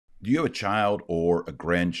Do you have a child or a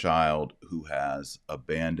grandchild who has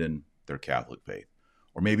abandoned their Catholic faith?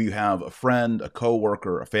 Or maybe you have a friend, a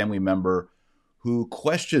coworker, a family member who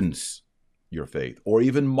questions your faith or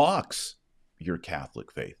even mocks your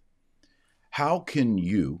Catholic faith. How can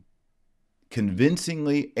you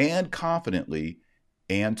convincingly and confidently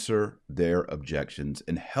answer their objections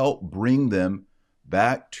and help bring them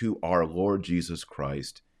back to our Lord Jesus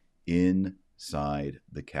Christ inside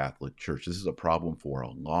the Catholic Church? This is a problem for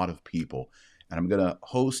a lot of people. And I'm going to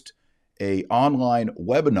host an online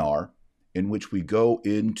webinar in which we go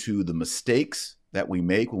into the mistakes that we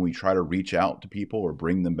make when we try to reach out to people or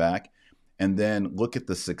bring them back, and then look at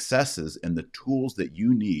the successes and the tools that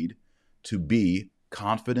you need to be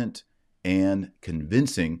confident and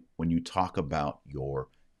convincing when you talk about your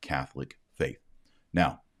Catholic faith.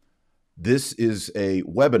 Now, this is a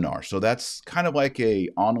webinar, so that's kind of like an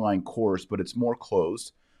online course, but it's more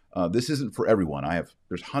closed. This isn't for everyone.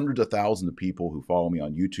 There's hundreds of thousands of people who follow me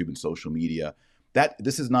on YouTube and social media.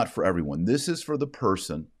 This is not for everyone. This is for the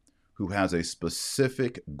person who has a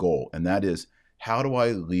specific goal, and that is, how do I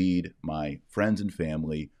lead my friends and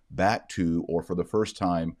family back to, or for the first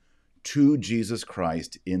time, to Jesus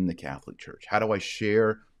Christ in the Catholic Church? How do I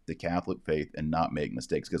share the Catholic faith and not make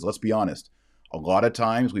mistakes? Because let's be honest, a lot of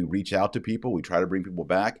times we reach out to people, we try to bring people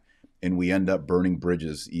back, and we end up burning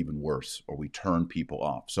bridges even worse, or we turn people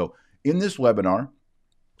off. So in this webinar,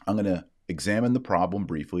 I'm going to examine the problem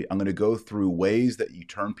briefly. I'm going to go through ways that you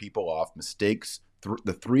turn people off, mistakes,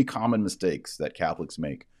 the three common mistakes that Catholics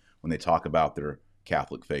make when they talk about their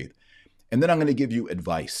Catholic faith. And then I'm going to give you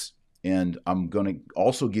advice. And I'm going to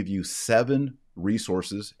also give you 7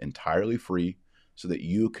 resources entirely free so that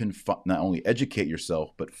you can not only educate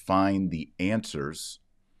yourself, but find the answers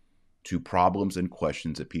to problems and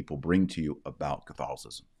questions that people bring to you about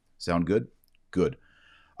Catholicism. Sound good? Good.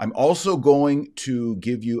 I'm also going to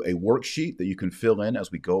give you a worksheet that you can fill in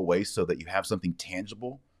as we go away so that you have something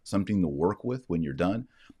tangible, something to work with when you're done.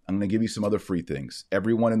 I'm going to give you some other free things.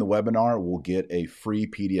 Everyone in the webinar will get a free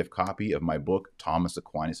PDF copy of my book, Thomas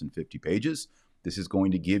Aquinas in 50 Pages. This is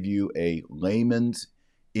going to give you a layman's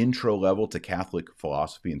intro level to Catholic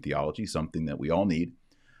philosophy and theology, something that we all need.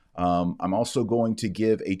 I'm also going to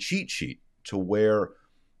give a cheat sheet to where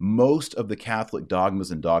most of the Catholic dogmas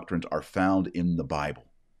and doctrines are found in the Bible,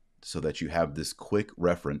 so that you have this quick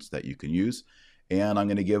reference that you can use. And I'm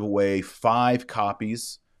going to give away 5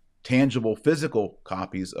 copies, tangible, physical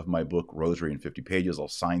copies of my book, Rosary in 50 Pages. I'll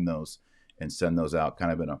sign those and send those out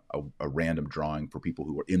kind of in a random drawing for people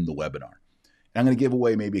who are in the webinar. And I'm going to give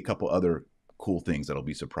away maybe a couple other cool things that'll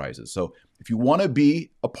be surprises. So if you want to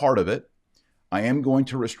be a part of it, I am going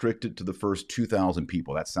to restrict it to the first 2,000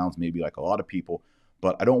 people. That sounds maybe like a lot of people,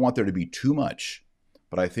 but I don't want there to be too much.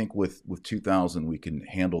 But I think with 2,000, we can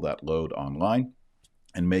handle that load online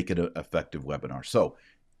and make it an effective webinar. So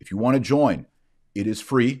if you want to join, it is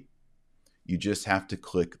free. You just have to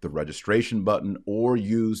click the registration button or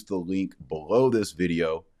use the link below this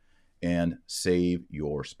video and save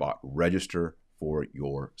your spot. Register for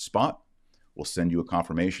your spot. We'll send you a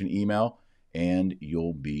confirmation email and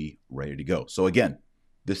you'll be ready to go. So again,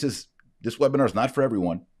 this webinar is not for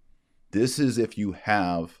everyone. This is if you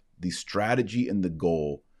have the strategy and the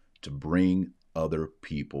goal to bring other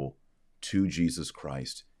people to Jesus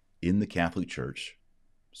Christ in the Catholic Church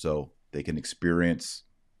so they can experience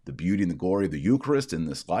the beauty and the glory of the Eucharist in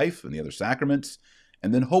this life and the other sacraments,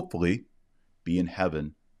 and then hopefully be in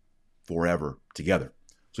heaven forever together.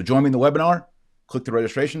 So join me in the webinar, click the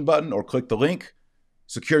registration button or click the link,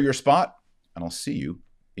 secure your spot, and I'll see you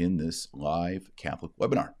in this live Catholic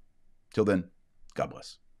webinar. Till then, God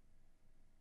bless.